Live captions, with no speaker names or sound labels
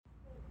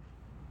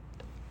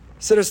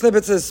Siddur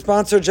Snippets is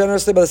sponsored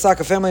generously by the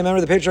Saka family, member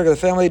of the patriarch of the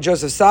family,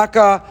 Joseph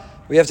Saka.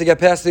 We have to get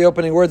past the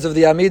opening words of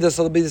the Amidah,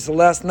 so it'll be this the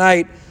last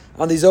night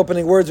on these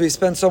opening words we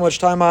spent so much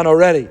time on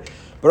already.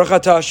 Baruch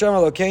atah Hashem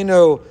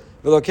Elokeinu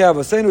v'Elokei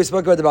Avoseinu. We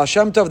spoke about the Baal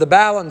Shem Tov, the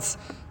balance,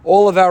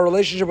 all of our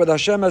relationship with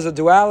Hashem as a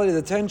duality,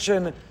 the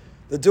tension,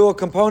 the dual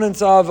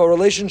components of a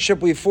relationship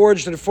we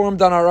forged and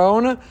formed on our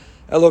own.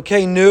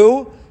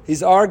 Elokeinu,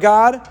 He's our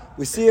God.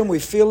 We see Him, we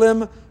feel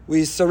Him,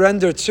 we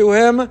surrender to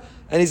Him,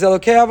 and He's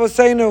Elokei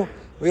Avoseinu.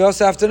 We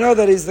also have to know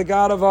that He's the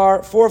God of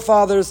our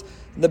forefathers,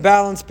 and the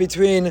balance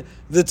between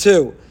the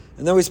two.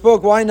 And then we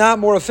spoke, why not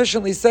more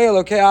efficiently say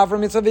Elokei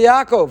Avram, Yitzchak,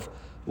 Yaakov?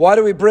 Why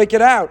do we break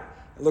it out?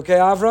 Elokei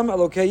Avram,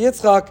 Elokei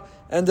Yitzchak,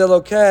 and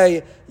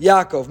Elokei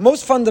Yaakov.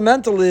 Most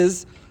fundamental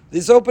is,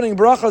 these opening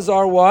brachas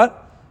are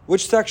what?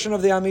 Which section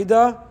of the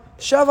Amidah?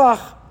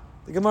 Shevach.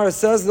 The Gemara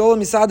says,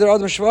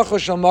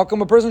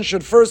 a person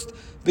should first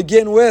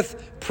begin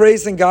with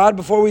praising God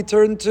before we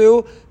turn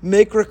to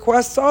make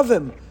requests of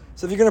Him.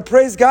 So if you're going to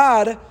praise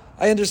God,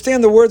 I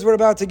understand the words we're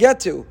about to get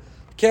to.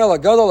 Kel,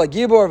 Gadol,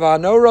 Gibor,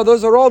 V'Hanora,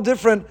 those are all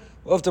different.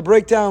 We'll have to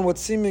break down what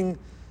seem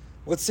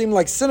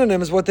like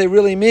synonyms, what they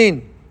really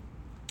mean,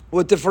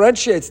 what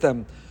differentiates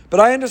them. But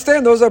I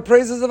understand those are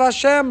praises of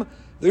Hashem.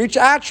 They're each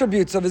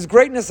attributes of His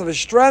greatness, of His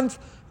strength,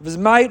 of His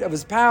might, of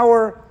His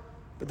power.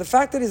 But the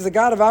fact that He's the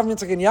God of Avram,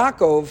 Yitzchak, and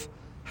Yaakov,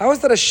 how is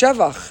that a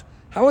shevach?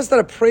 How is that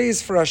a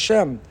praise for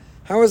Hashem?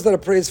 How is that a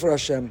praise for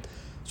Hashem?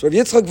 So if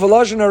Yitzchak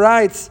Volozhiner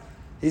writes,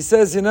 he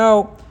says,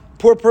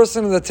 poor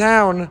person in the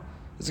town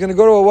is going to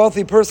go to a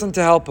wealthy person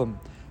to help him.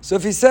 So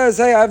if he says,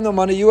 hey, I have no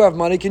money, you have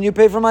money, can you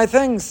pay for my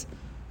things?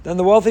 Then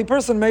the wealthy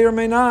person may or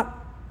may not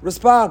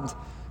respond.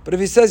 But if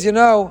he says,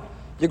 your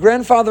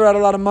grandfather had a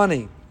lot of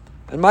money,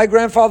 and my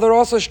grandfather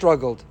also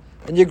struggled,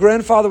 and your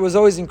grandfather was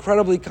always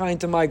incredibly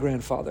kind to my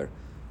grandfather,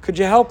 could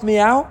you help me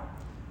out?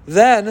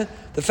 Then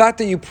the fact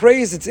that you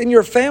praise, it's in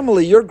your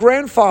family, your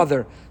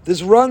grandfather,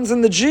 this runs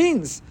in the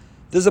genes.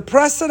 There's a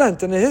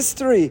precedent and a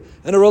history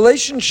and a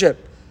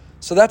relationship.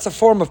 So that's a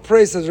form of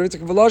praise, says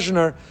Yitzchak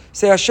Volozhiner.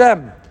 Say,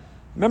 Hashem,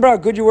 remember how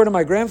good you were to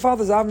my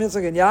grandfathers, Avram,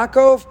 Yitzchak, and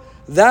Yaakov?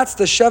 That's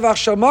the Shevach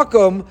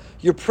Shamakom.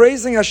 You're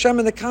praising Hashem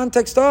in the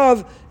context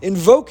of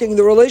invoking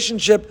the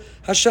relationship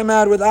Hashem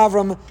had with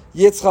Avram,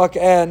 Yitzchak,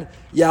 and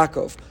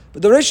Yaakov.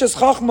 But the Rishas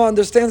Chachma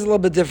understands a little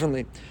bit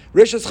differently.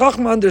 Rishas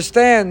Chachma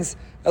understands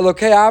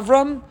Elokei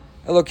Avram,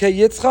 Elokei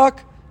Yitzchak,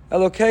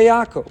 Elokei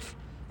Yaakov.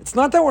 It's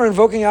not that we're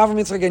invoking Avram,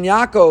 Yitzchak, and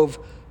Yaakov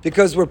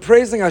because we're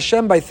praising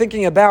Hashem by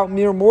thinking about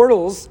mere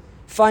mortals,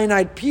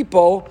 finite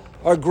people,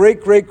 our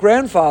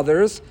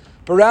great-great-grandfathers,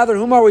 but rather,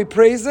 whom are we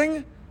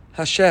praising?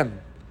 Hashem.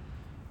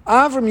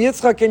 Avram,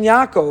 Yitzchak, and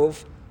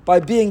Yaakov,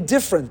 by being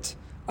different.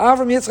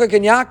 Avram, Yitzchak,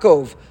 and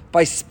Yaakov,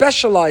 by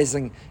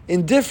specializing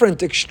in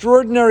different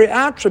extraordinary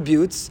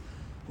attributes,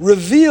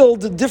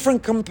 revealed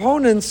different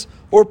components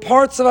or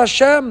parts of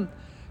Hashem.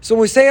 So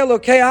when we say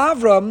Elokei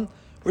Avram,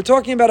 we're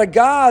talking about a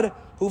God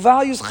who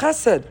values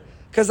chesed.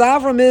 Because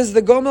Avram is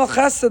the Gomel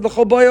Chesed, the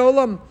Chol Boi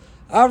Olam.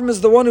 Avram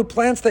is the one who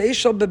plants the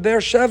Eshel Be'er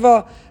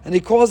Sheva, and he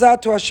calls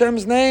out to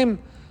Hashem's name.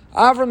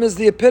 Avram is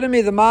the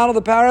epitome, the model,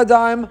 the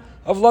paradigm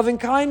of loving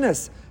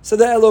kindness. So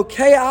the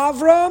Elokei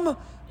Avram,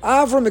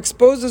 Avram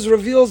exposes,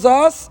 reveals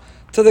us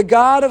to the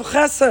God of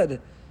Chesed.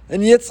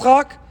 And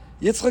Yitzchak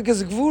is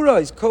Gvura,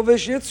 he's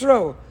Kovesh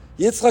Yitzro.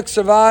 Yitzchak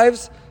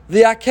survives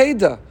the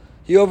Akedah.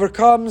 He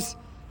overcomes.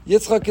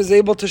 Yitzchak is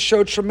able to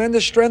show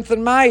tremendous strength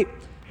and might.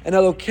 And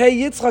Elokei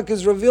Yitzchak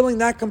is revealing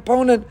that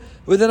component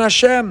within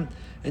Hashem.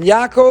 And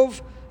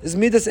Yaakov is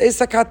Midas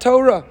Esak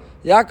HaTorah.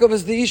 Yaakov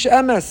is the Ish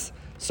Emes.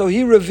 So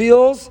he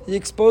reveals, he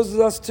exposes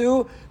us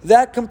to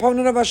that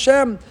component of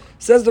Hashem.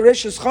 Says the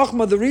Rishas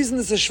Chachma, the reason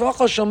this is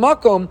Shvacha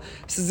Shamakom,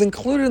 this is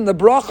included in the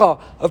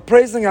bracha of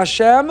praising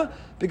Hashem,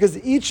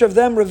 because each of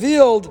them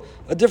revealed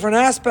a different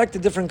aspect, a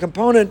different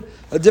component,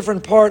 a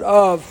different part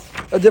of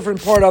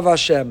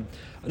Hashem.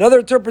 Another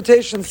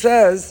interpretation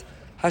says,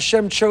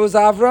 Hashem chose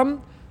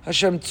Avram,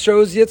 Hashem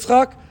chose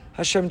Yitzchak,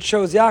 Hashem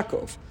chose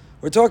Yaakov.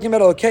 We're talking about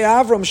Elokei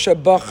Avram,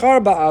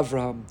 Shebachar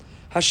Ba'Avraham.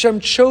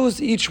 Hashem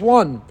chose each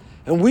one,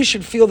 and we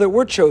should feel that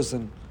we're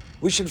chosen.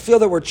 We should feel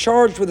that we're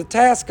charged with a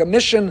task, a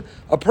mission,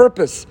 a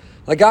purpose.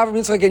 Like Avram,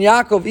 Yitzchak, and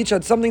Yaakov, each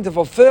had something to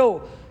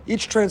fulfill,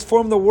 each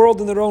transformed the world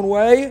in their own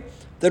way,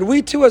 that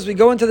we too, as we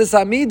go into this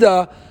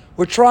Amidah,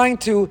 we're trying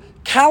to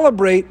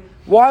calibrate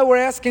why we're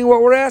asking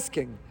what we're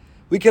asking.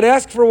 We could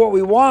ask for what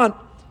we want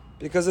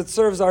because it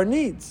serves our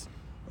needs.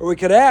 Or we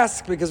could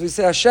ask because we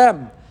say,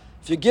 Hashem,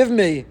 if you give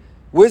me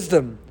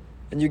wisdom,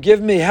 and you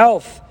give me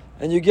health,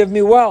 and you give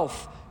me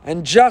wealth,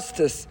 and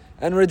justice,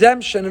 and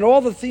redemption, and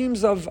all the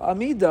themes of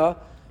Amidah,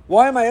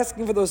 why am I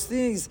asking for those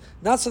things?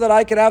 Not so that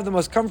I could have the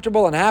most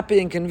comfortable and happy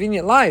and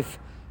convenient life.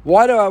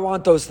 Why do I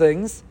want those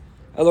things?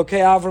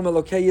 Elokei Avram,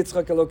 Elokei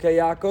Yitzchak, Elokei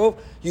Yaakov.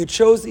 You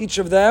chose each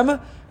of them,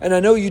 and I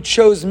know you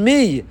chose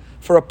me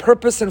for a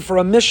purpose and for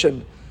a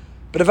mission.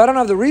 But if I don't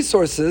have the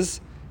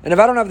resources, and if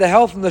I don't have the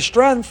health and the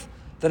strength,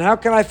 then how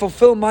can I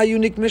fulfill my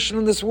unique mission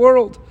in this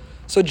world?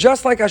 So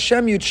just like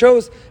Hashem, you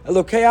chose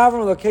Elokei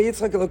Avram, Elokei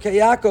Yitzchak, Elokei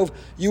Yaakov,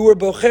 you were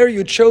Bocher,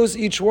 you chose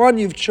each one,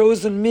 you've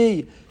chosen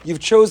me, you've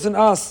chosen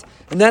us.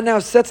 And that now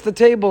sets the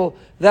table,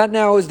 that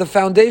now is the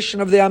foundation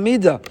of the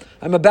Amidah.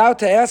 I'm about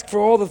to ask for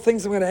all the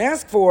things I'm going to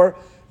ask for,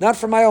 not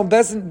for my own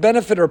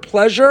benefit or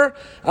pleasure.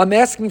 I'm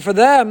asking for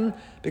them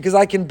because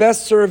I can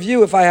best serve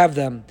you if I have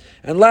them.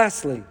 And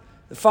lastly,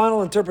 the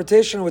final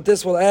interpretation, with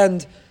this will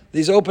end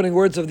these opening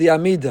words of the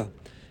Amidah,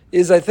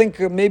 is I think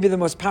maybe the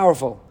most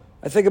powerful.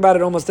 I think about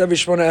it almost every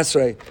Shemona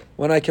Esrei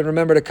when I can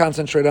remember to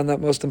concentrate on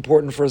that most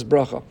important first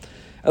bracha.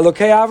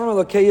 Elokei Avram,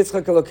 Elokei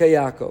Yitzchak, Elokei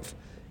Yaakov.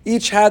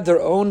 Each had their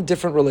own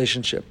different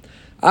relationship.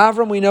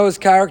 Avram, we know, is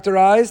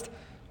characterized.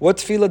 What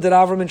tefillah did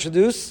Avram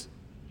introduce?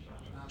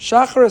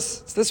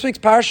 Shacharis. It's this week's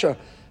parsha.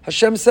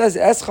 Hashem says,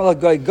 Eschal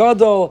HaGoy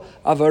Gadol,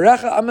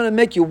 Avarecha, I'm going to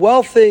make you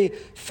wealthy,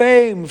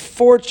 fame,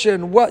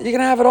 fortune, you're going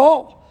to have it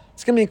all.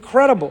 It's going to be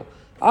incredible.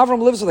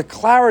 Avram lives with a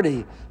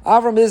clarity.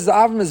 Avram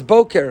is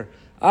Boker.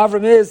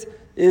 Avram is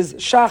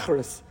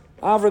Shacharis.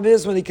 Avram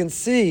is when he can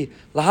see,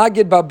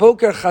 Lahagid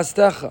Baboker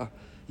Chastecha.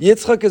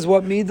 Yitzchak is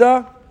what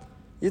midah?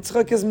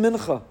 Yitzchak is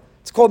mincha.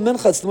 It's called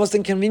mincha. It's the most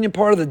inconvenient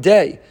part of the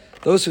day.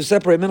 Those who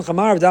separate mincha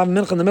ma'ariv, daven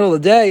mincha in the middle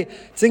of the day,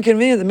 it's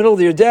inconvenient in the middle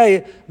of your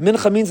day.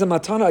 Mincha means a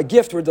matana, a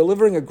gift. We're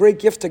delivering a great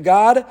gift to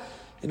God.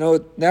 Now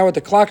with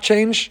the clock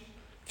change,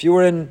 if you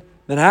were in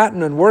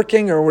Manhattan and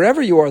working, or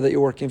wherever you are that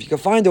you're working, if you can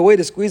find a way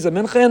to squeeze a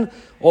mincha in,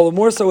 all the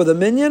more so with a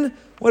minyan,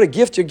 what a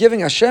gift you're giving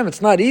Hashem.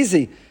 It's not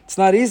easy. It's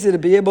not easy to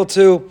be able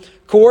to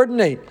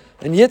coordinate.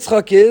 And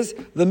Yitzchak is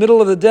the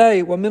middle of the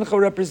day, what mincha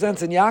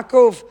represents. And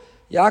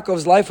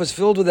Yaakov's life was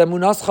filled with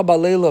emunascha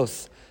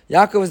baleilos.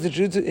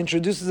 Yaakov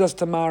introduces us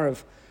to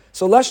Marav.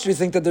 So lest we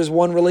think that there's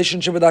one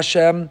relationship with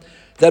Hashem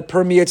that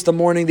permeates the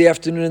morning, the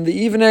afternoon, and the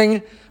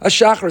evening, a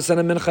Shachris and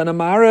a Mincha and a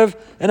Marav,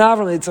 and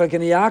Avram, Yitzchak,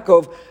 and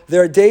Yaakov.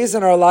 There are days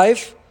in our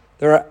life,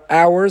 there are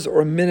hours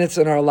or minutes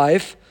in our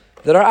life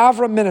that are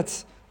Avram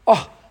minutes.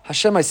 Oh,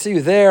 Hashem, I see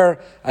you there.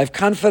 I have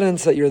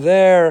confidence that you're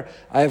there.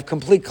 I have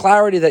complete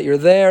clarity that you're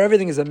there.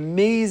 Everything is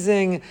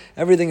amazing.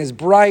 Everything is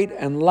bright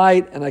and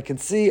light, and I can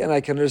see and I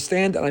can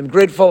understand, and I'm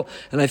grateful,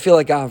 and I feel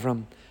like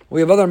Avram. We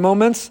have other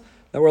moments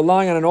that we're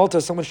lying on an altar,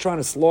 someone's trying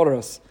to slaughter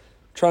us,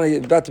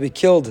 about to be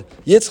killed.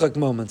 Yitzchak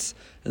moments.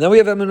 And then we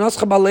have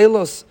Emunascha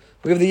Baleilos.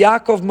 We have the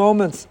Yaakov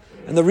moments.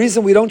 And the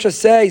reason we don't just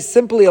say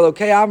simply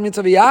Elokei Avram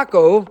Yitzchak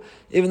Yaakov,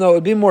 even though it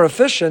would be more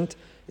efficient,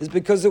 is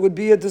because it would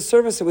be a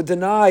disservice. It would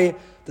deny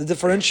the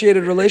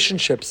differentiated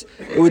relationships.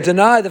 It would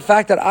deny the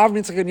fact that Avram,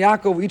 Yitzchak, and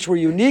Yaakov each were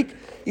unique,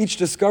 each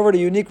discovered a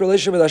unique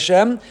relationship with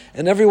Hashem,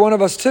 and every one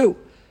of us too.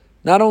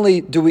 Not only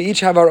do we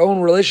each have our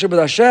own relationship with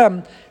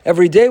Hashem,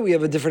 every day we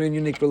have a different and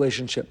unique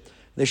relationship.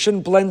 They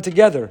shouldn't blend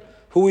together.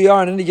 Who we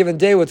are on any given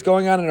day, what's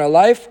going on in our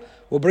life,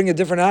 will bring a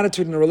different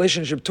attitude and a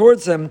relationship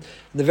towards Him. And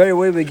the very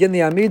way we begin the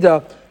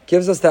Amidah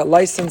gives us that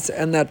license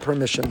and that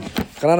permission.